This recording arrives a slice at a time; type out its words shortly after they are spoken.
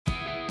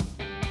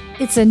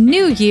It's a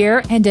new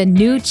year and a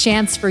new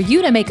chance for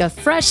you to make a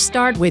fresh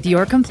start with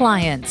your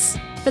compliance.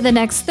 For the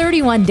next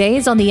 31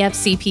 days on the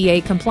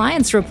FCPA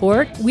Compliance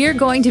Report, we're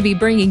going to be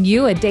bringing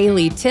you a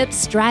daily tip,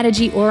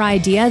 strategy, or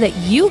idea that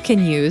you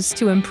can use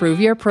to improve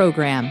your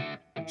program.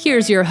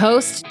 Here's your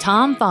host,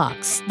 Tom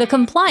Fox, the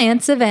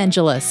Compliance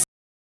Evangelist.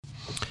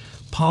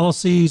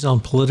 Policies on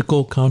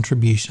political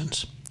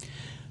contributions.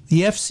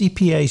 The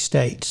FCPA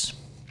states,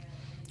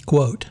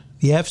 quote,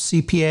 "The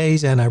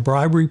FCPA's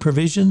anti-bribery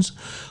provisions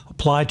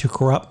apply to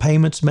corrupt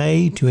payments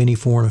made to any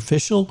foreign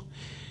official,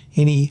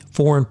 any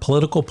foreign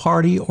political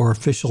party or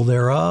official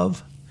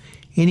thereof,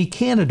 any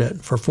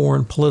candidate for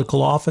foreign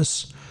political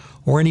office,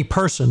 or any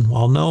person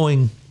while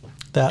knowing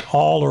that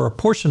all or a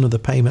portion of the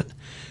payment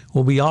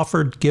will be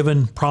offered,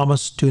 given,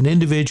 promised to an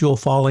individual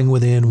falling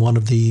within one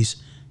of these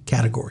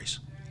categories."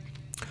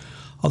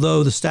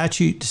 Although the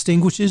statute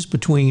distinguishes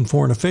between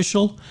foreign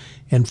official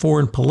and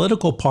foreign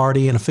political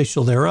party and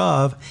official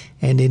thereof,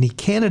 and any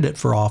candidate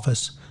for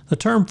office, the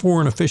term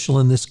foreign official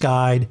in this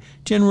guide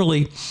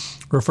generally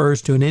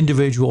refers to an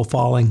individual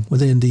falling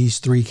within these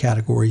three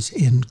categories,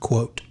 end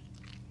quote.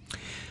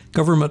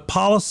 Government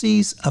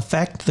policies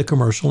affect the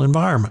commercial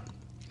environment.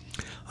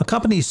 A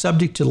company is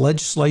subject to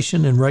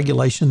legislation and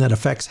regulation that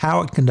affects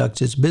how it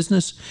conducts its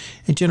business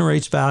and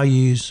generates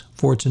values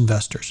for its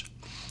investors.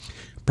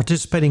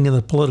 Participating in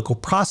the political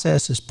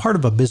process is part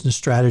of a business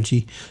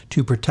strategy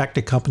to protect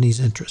a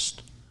company's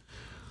interest.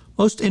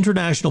 Most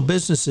international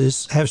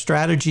businesses have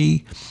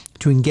strategy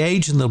to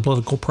engage in the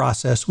political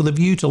process with a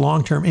view to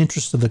long-term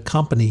interests of the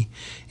company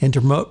and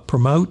to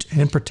promote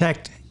and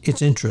protect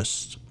its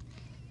interests.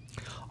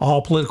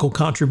 All political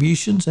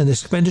contributions and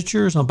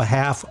expenditures on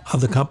behalf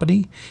of the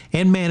company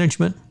and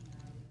management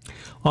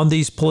on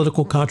these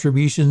political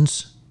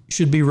contributions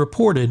should be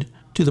reported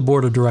to the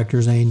board of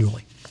directors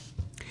annually.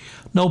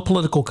 No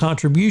political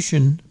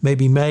contribution may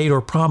be made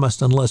or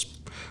promised unless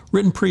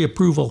written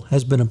pre-approval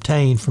has been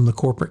obtained from the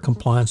corporate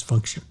compliance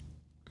function.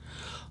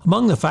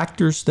 Among the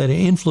factors that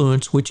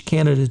influence which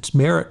candidates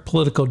merit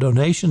political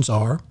donations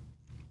are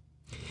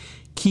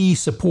key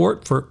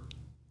support for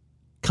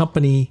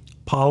company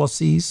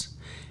policies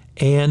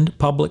and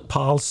public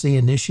policy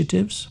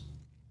initiatives,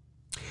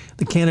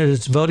 the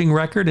candidate's voting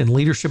record and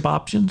leadership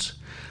options,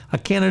 a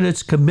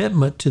candidate's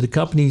commitment to the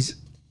company's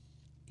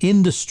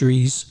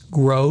industry's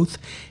growth,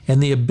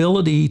 and the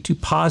ability to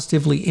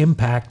positively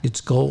impact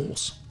its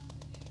goals.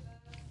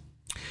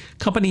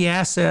 Company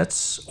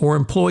assets or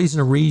employees in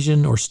a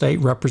region or state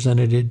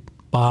represented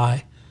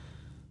by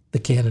the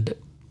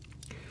candidate.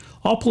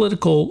 All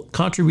political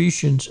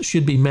contributions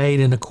should be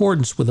made in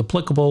accordance with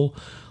applicable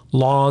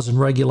laws and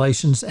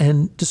regulations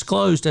and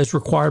disclosed as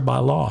required by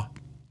law.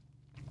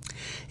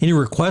 Any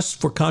requests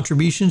for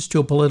contributions to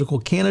a political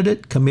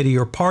candidate, committee,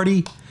 or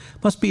party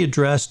must be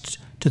addressed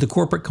to the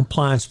corporate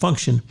compliance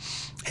function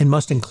and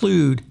must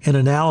include an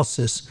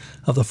analysis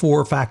of the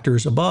four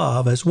factors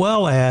above, as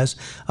well as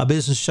a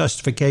business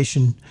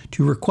justification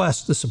to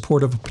request the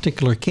support of a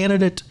particular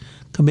candidate,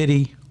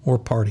 committee, or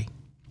party.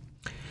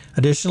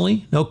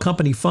 Additionally, no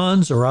company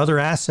funds or other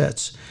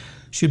assets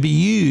should be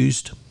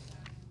used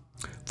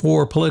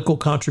for political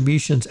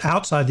contributions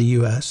outside the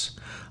U.S.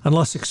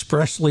 unless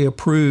expressly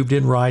approved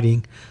in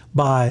writing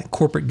by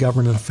corporate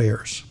governance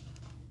affairs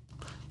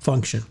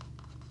function.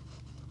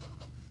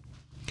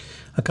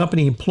 A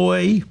company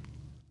employee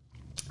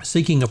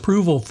seeking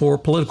approval for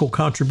political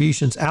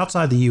contributions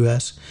outside the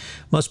U.S.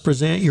 must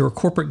present your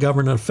corporate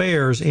governance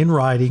affairs in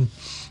writing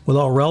with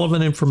all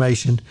relevant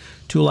information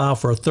to allow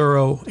for a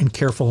thorough and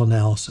careful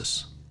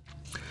analysis.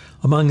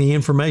 Among the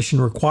information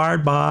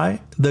required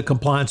by the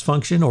compliance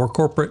function or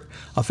corporate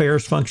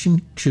affairs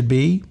function should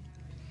be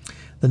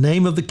the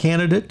name of the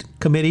candidate,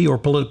 committee, or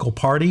political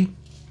party,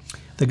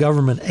 the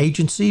government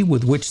agency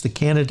with which the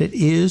candidate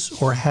is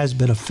or has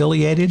been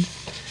affiliated,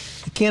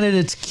 the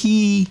candidate's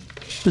key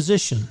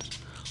positions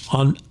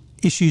on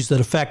issues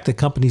that affect the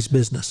company's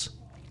business,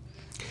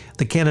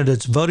 the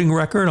candidate's voting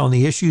record on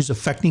the issues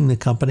affecting the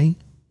company,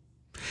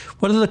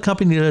 whether the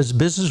company does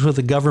business with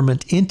a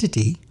government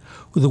entity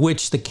with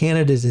which the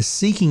candidate is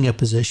seeking a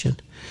position,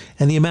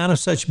 and the amount of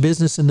such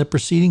business in the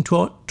preceding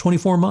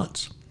 24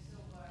 months.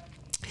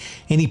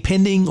 Any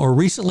pending or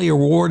recently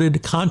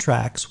awarded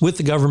contracts with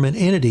the government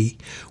entity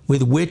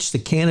with which the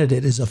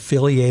candidate is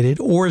affiliated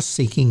or is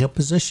seeking a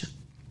position.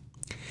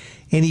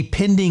 Any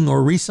pending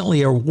or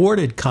recently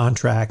awarded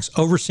contracts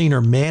overseen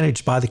or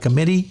managed by the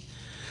committee,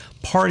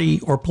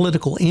 party, or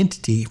political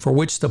entity for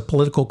which the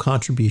political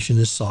contribution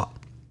is sought.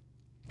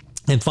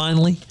 And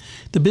finally,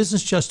 the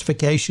business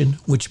justification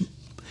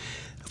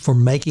for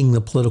making the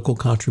political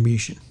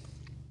contribution.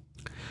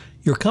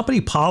 Your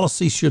company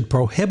policy should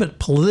prohibit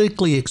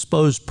politically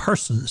exposed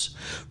persons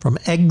from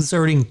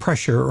exerting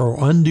pressure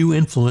or undue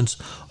influence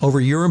over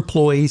your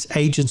employees,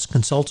 agents,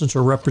 consultants,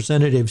 or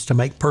representatives to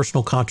make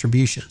personal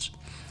contributions.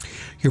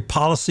 Your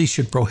policy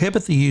should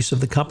prohibit the use of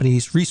the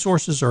company's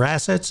resources or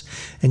assets,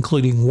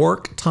 including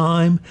work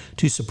time,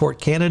 to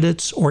support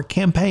candidates or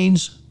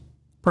campaigns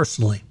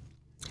personally.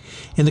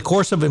 In the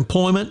course of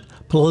employment,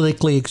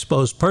 Politically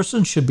exposed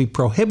persons should be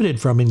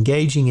prohibited from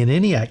engaging in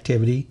any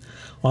activity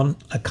on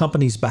a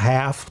company's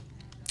behalf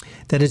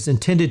that is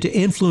intended to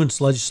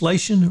influence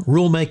legislation,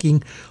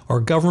 rulemaking,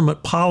 or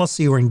government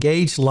policy or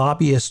engage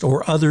lobbyists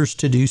or others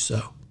to do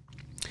so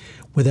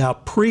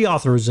without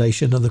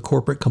pre-authorization of the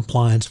corporate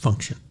compliance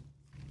function.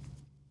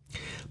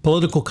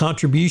 Political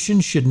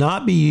contributions should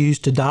not be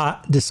used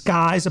to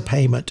disguise a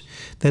payment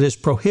that is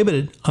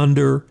prohibited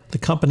under the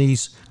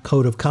company's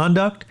code of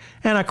conduct,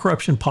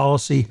 anti-corruption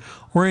policy,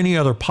 or any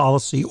other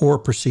policy or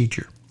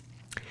procedure.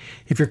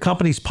 If your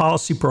company's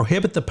policy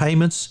prohibits the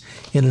payments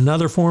in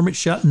another form, it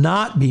shall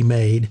not be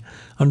made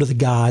under the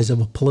guise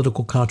of a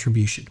political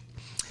contribution.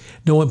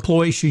 No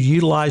employee should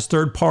utilize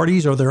third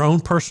parties or their own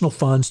personal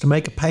funds to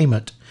make a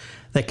payment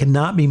that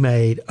cannot be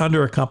made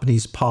under a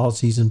company's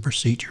policies and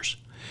procedures.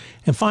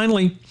 And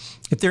finally,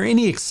 if there are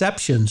any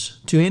exceptions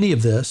to any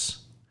of this,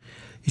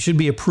 it should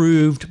be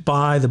approved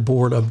by the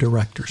board of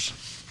directors.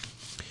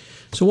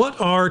 So what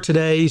are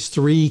today's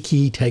 3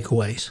 key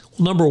takeaways?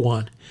 Well, number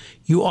 1,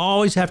 you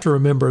always have to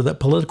remember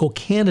that political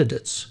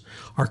candidates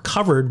are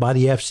covered by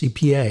the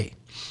FCPA.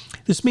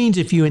 This means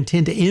if you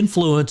intend to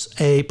influence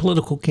a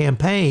political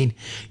campaign,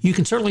 you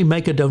can certainly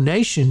make a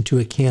donation to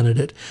a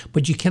candidate,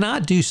 but you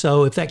cannot do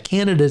so if that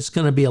candidate is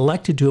going to be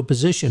elected to a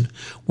position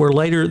where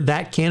later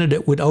that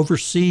candidate would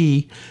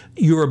oversee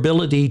your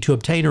ability to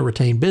obtain or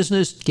retain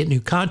business, get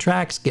new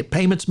contracts, get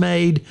payments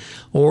made,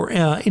 or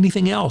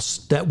anything else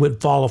that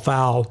would fall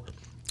afoul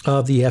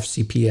of the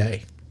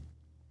FCPA.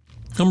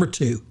 Number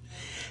 2,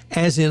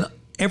 as in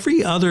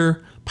every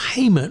other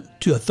payment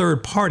to a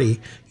third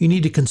party, you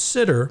need to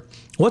consider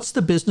what's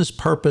the business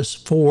purpose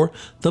for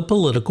the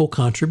political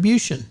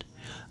contribution.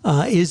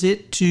 Is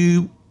it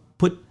to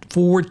put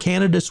forward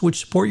candidates which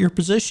support your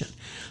position?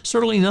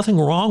 Certainly nothing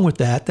wrong with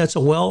that. That's a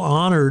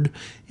well-honored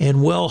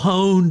and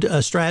well-honed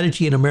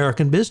strategy in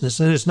American business,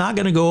 and it's not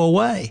going to go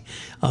away.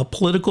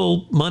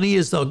 Political money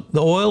is the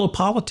oil of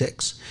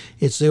politics.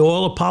 It's the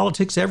oil of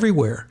politics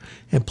everywhere,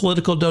 and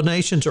political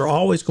donations are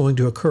always going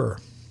to occur.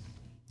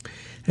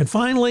 And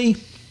finally,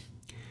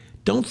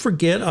 don't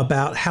forget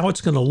about how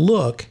it's going to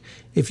look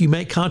if you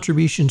make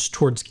contributions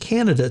towards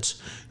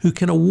candidates who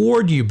can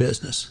award you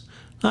business.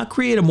 Not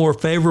create a more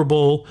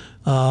favorable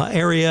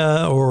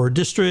area or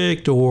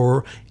district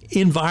or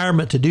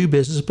environment to do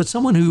business, but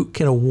someone who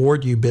can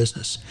award you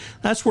business.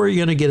 That's where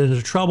you're going to get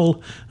into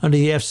trouble under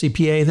the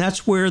FCPA, and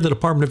that's where the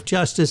Department of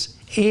Justice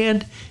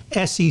and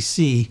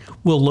SEC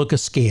will look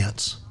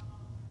askance.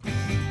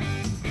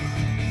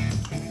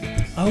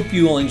 I hope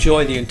you will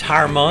enjoy the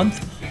entire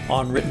month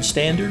on written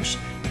standards,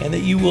 and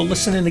that you will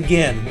listen in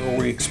again where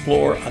we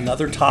explore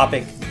another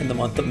topic in the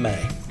month of May.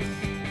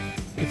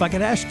 If I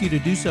could ask you to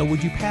do so,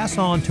 would you pass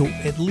on to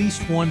at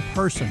least one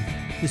person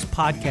this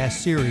podcast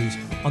series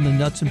on the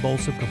nuts and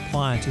bolts of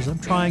compliance, as I'm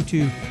trying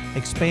to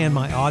expand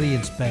my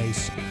audience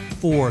base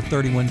for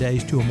 31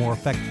 Days to a More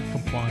Effective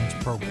Compliance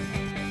program.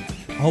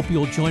 I hope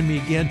you'll join me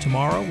again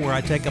tomorrow where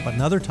I take up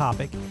another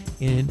topic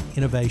in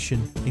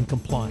innovation in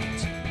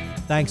compliance.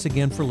 Thanks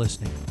again for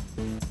listening.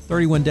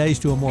 31 Days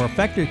to a More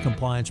Effective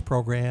Compliance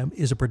program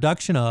is a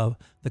production of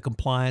the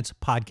Compliance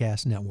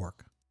Podcast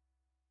Network.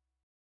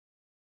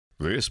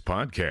 This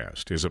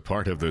podcast is a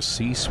part of the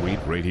C-Suite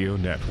Radio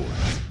Network.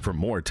 For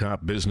more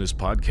top business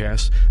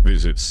podcasts,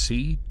 visit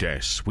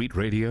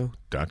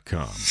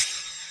c-suiteradio.com.